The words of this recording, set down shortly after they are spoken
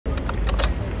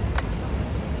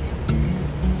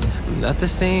Not the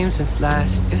same since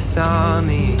last you saw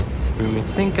me.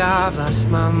 Roommates think I've lost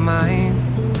my mind.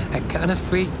 I kinda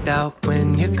freaked out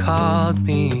when you called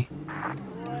me.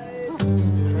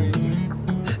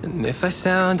 And if I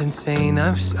sound insane,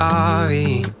 I'm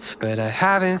sorry, but I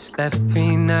haven't slept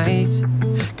 3 nights,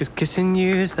 'cause kissing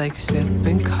you's like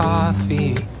sipping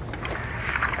coffee.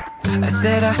 I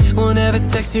said I won't ever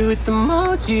text you with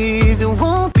emojis, and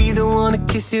won't be the one to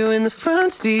kiss you in the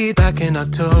front seat. Back in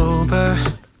October,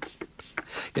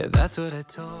 yeah, that's what I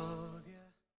told you.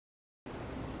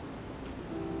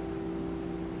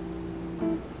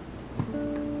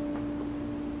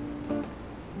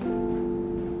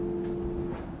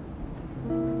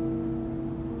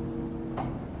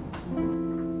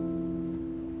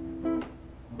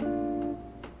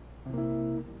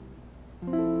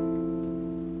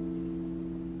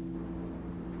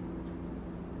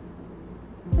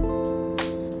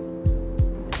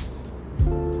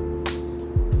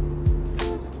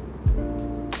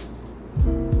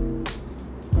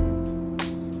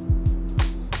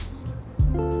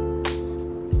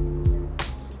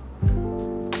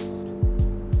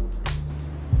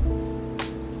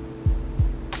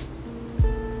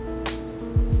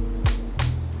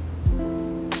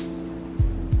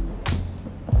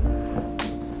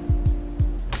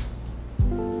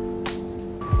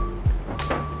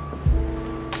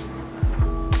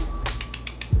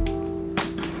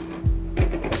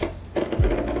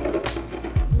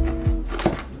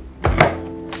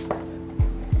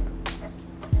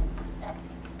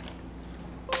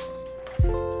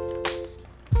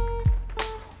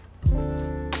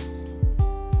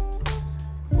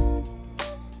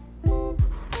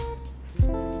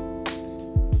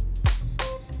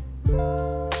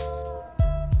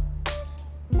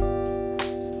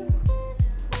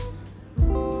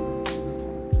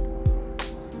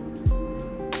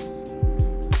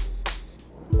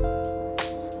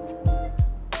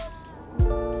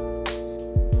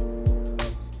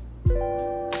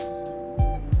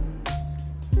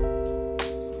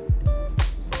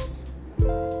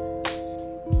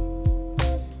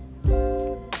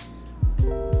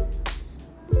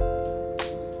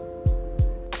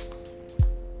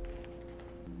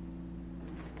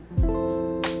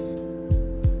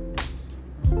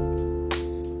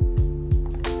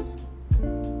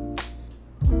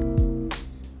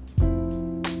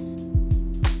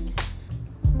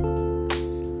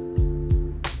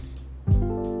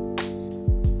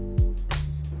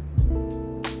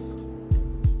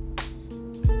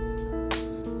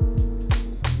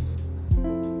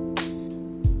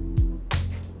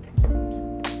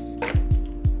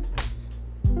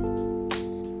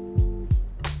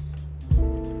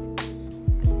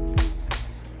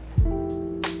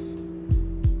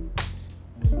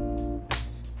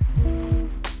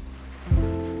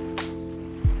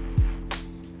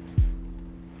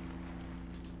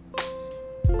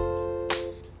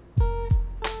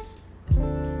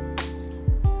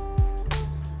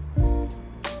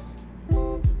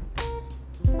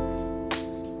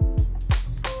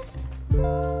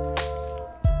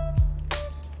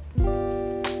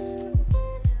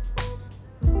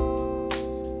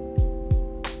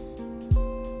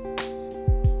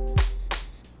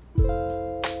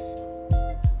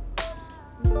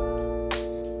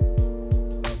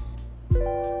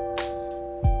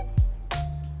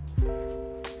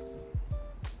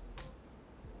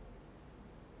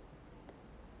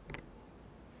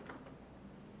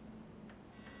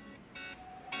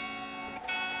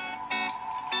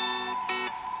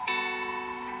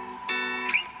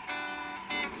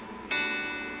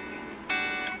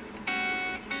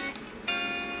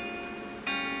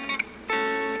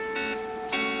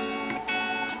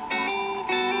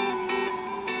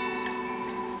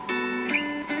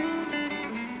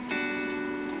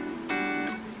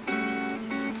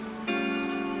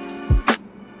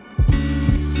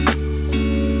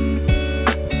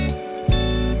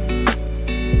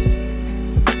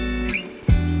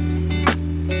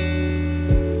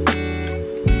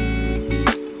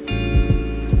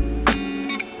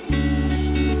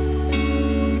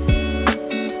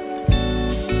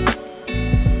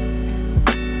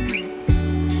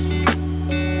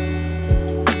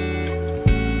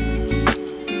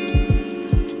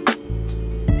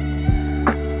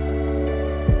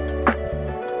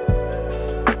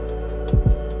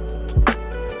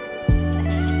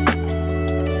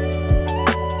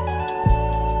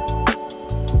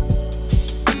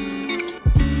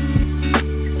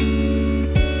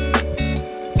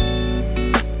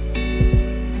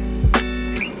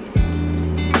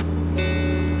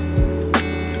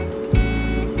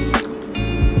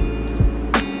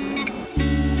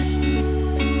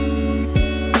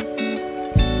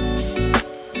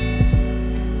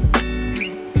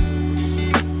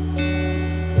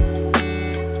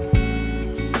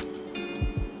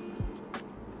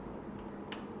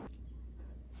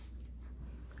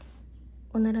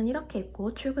 오늘은 이렇게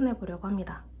입고 출근해 보려고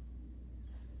합니다.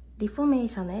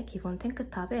 리포메이션의 기본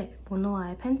탱크탑에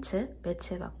모노아의 팬츠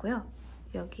매치해봤고요.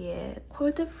 여기에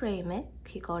콜드 프레임의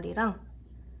귀걸이랑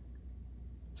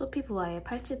소피부아의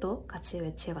팔찌도 같이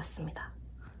매치해봤습니다.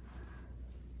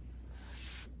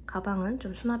 가방은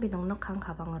좀 수납이 넉넉한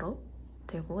가방으로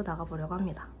들고 나가보려고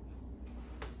합니다.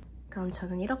 그럼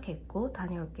저는 이렇게 입고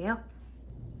다녀올게요.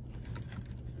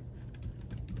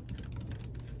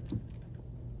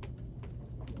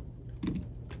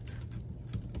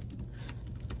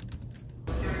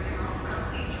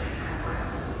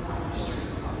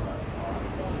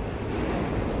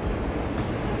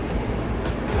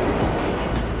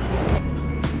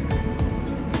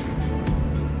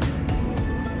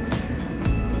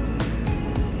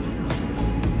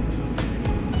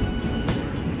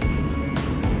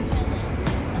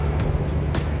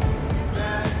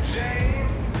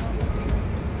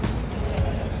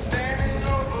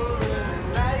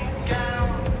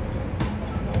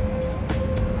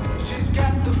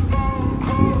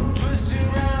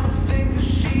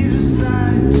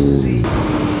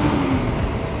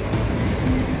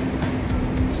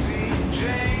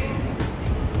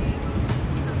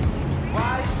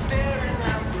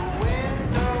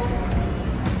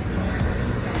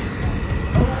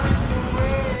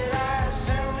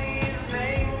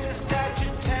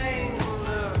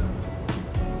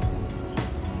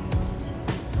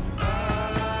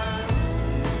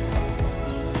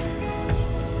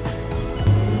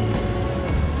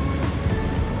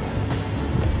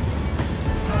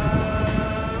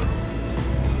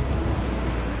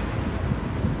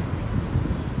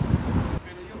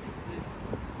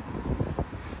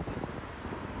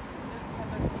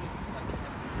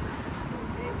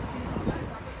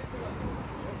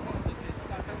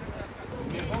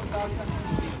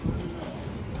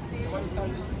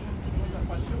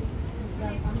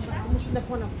 The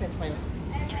phone of fifth friend.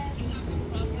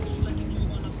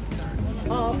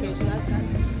 Oh, okay. So that's that.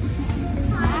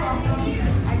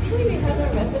 Actually, we have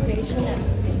a reservation at 6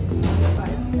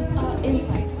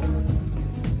 inside.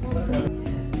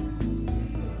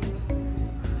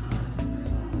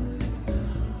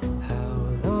 How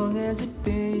long has it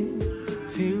been?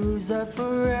 Feels like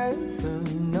forever.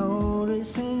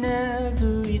 Noticing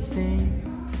everything,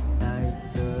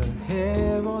 like the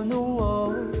hair on the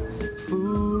wall,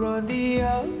 food on the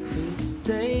office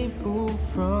table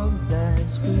from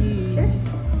last week. Cheers!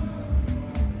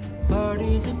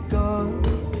 Parties are gone,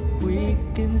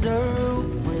 weekends are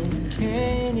ruined.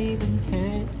 Can't even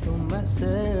handle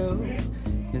myself.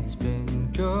 It's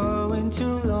been going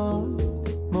too long,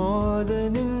 more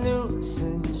than a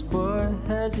nuisance. What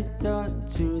has it done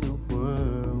to the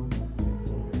world?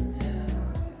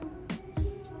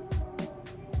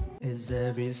 Is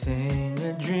everything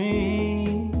a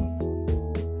dream?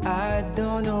 I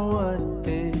don't know what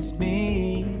this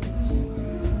means.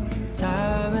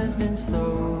 Time has been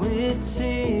slow, it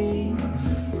seems.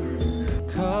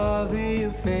 Cover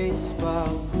your face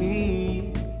while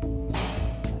we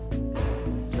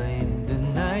blame the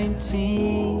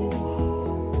 19.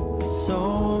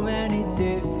 So many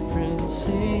different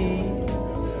scenes,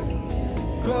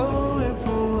 growing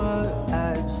from what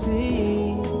I've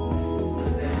seen.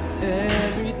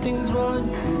 Everything's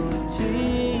one routine.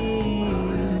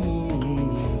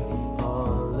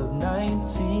 All of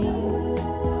 19,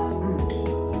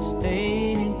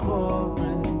 staying in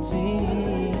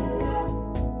quarantine.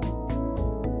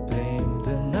 Blame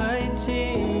the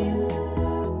 19,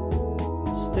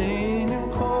 staying in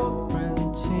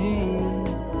quarantine.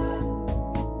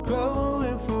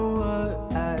 Growing from what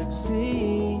I've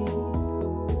seen.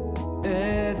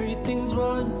 Everything's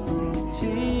one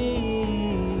routine.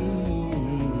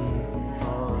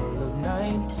 All of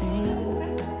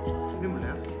 19.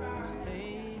 Staying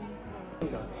in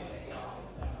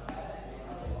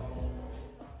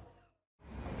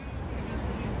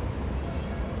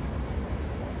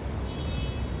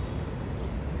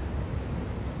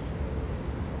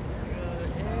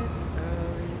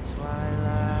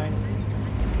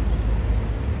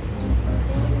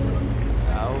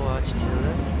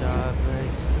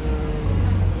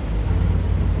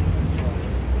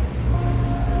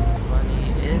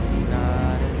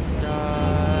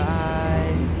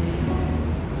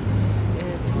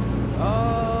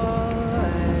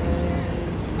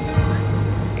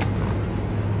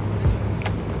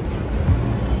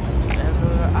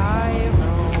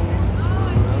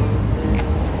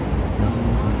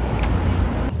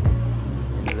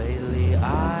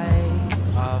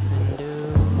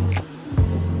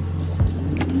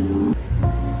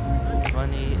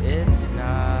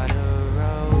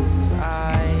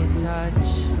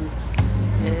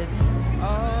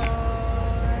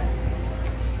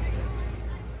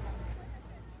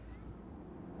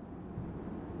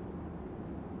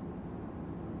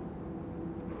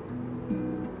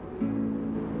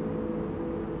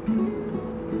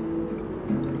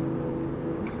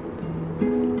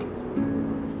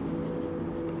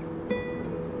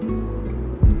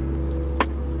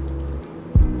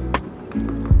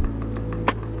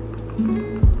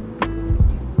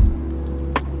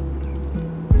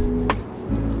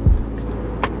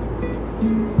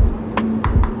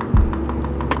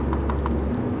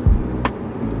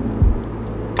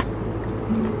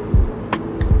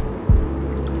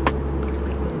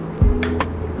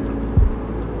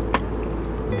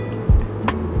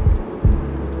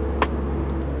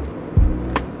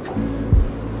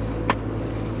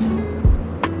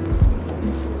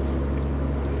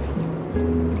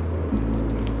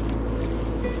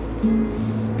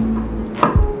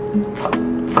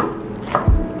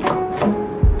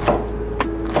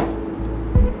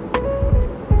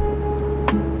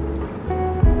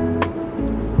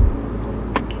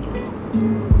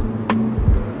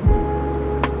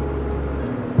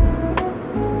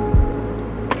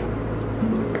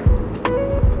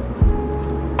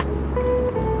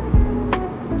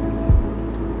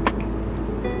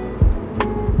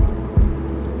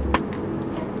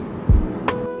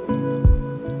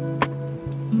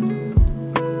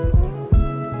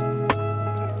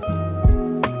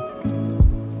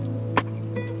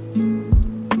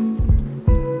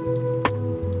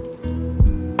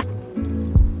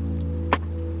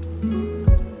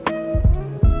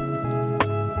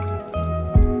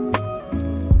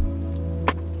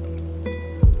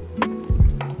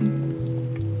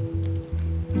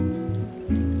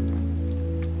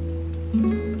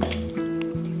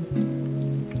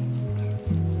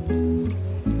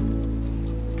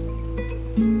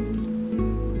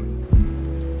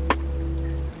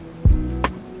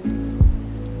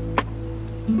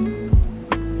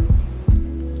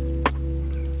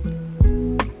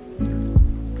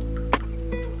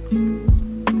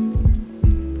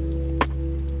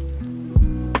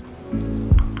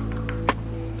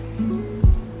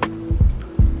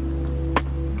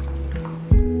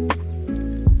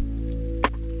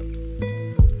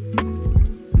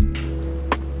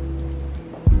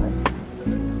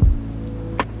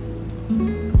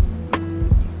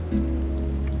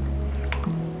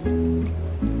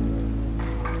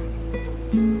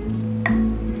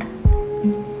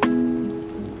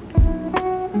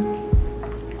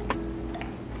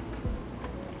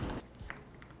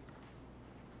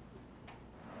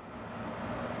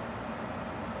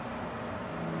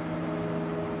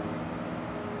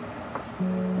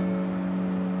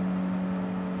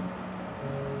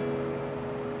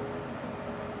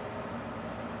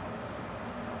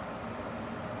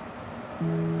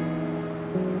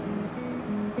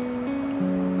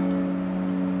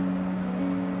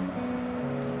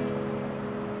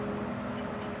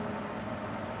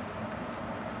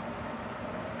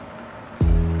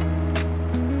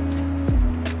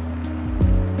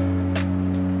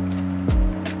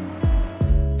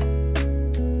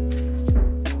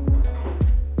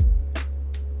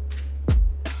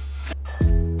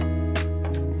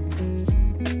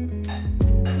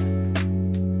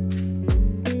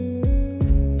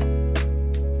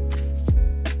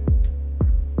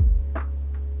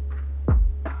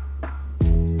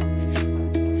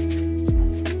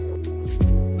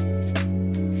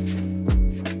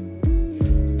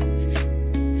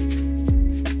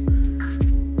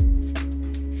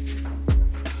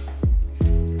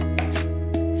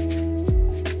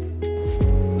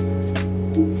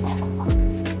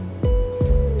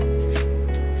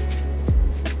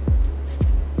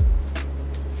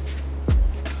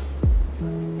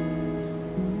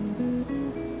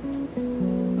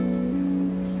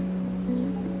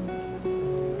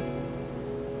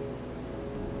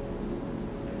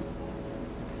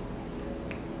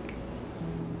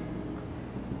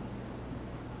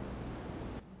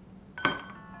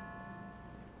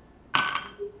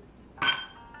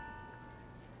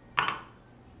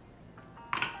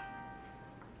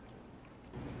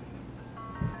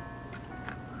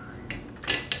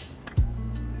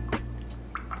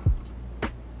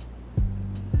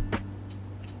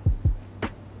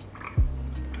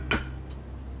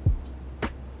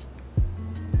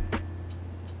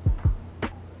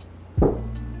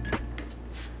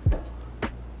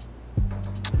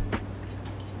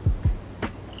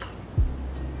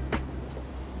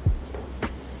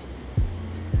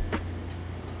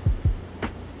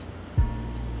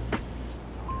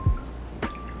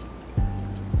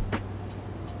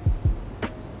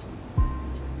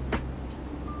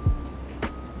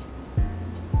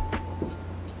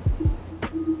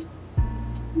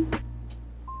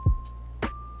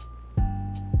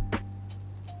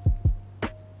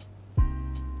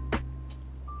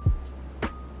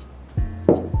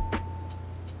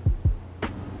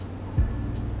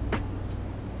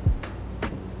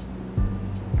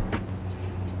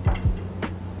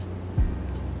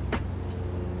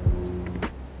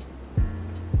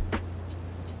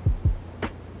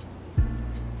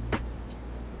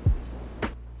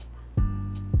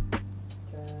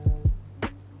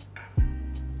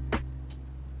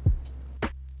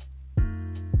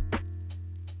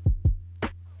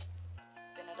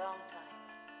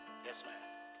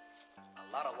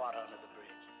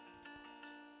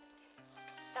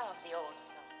some of the old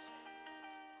songs.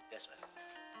 Yes, ma'am.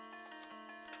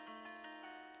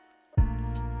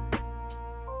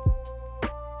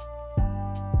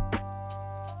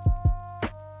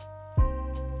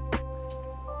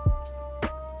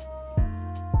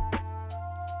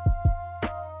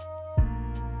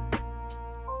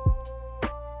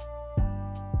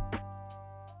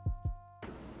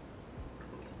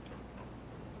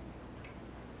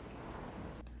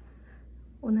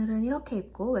 오늘은 이렇게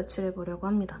입고 외출해 보려고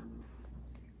합니다.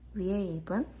 위에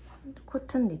입은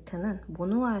코튼 니트는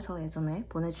모노아에서 예전에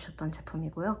보내주셨던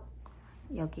제품이고요.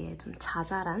 여기에 좀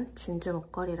자잘한 진주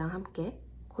목걸이랑 함께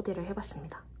코디를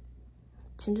해봤습니다.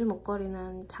 진주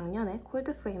목걸이는 작년에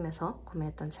콜드프레임에서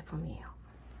구매했던 제품이에요.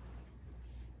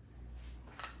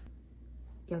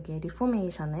 여기에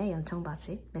리포메이션의 연청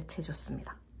바지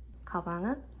매치해줬습니다.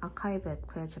 가방은 아카이브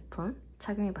앱크의 제품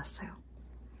착용해봤어요.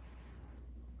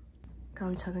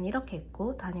 그럼 저는 이렇게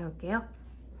입고 다녀올게요.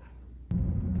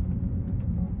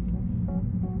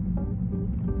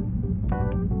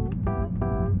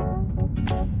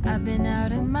 I've been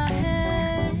out of my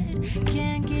head,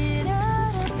 can't get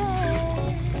out of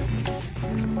bed.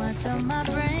 Too much on my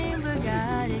brain, but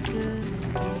got it good,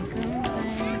 can't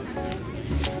complain.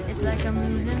 It's like I'm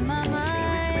losing my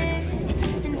mind,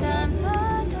 and time's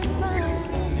hard to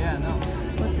find. Yeah, no.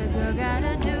 What's a girl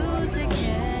gotta do to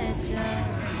catch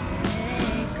up?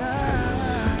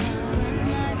 When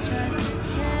life tries to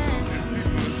test me,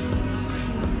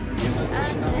 I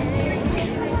take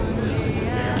it one day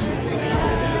at a time.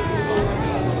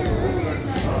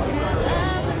 'Cause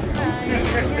I was crying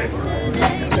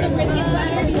yesterday.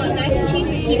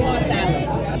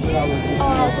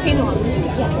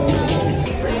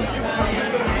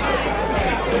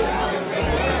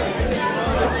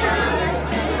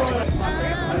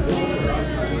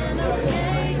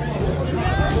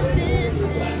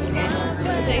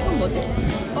 근데 이건 뭐지?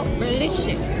 렐리쉬.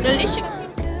 렐리쉬 같아.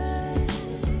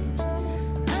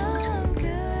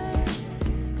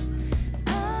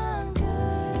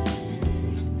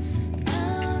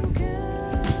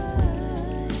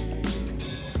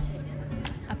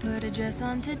 Dress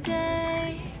on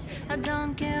today, I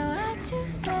don't care what you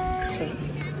say,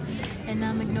 and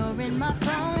I'm ignoring my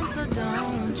phone, so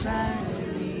don't try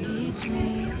to reach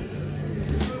me.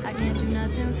 I can't do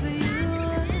nothing for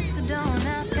you, so don't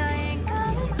ask, I ain't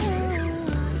coming through,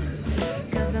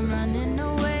 'cause I'm running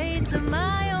away to my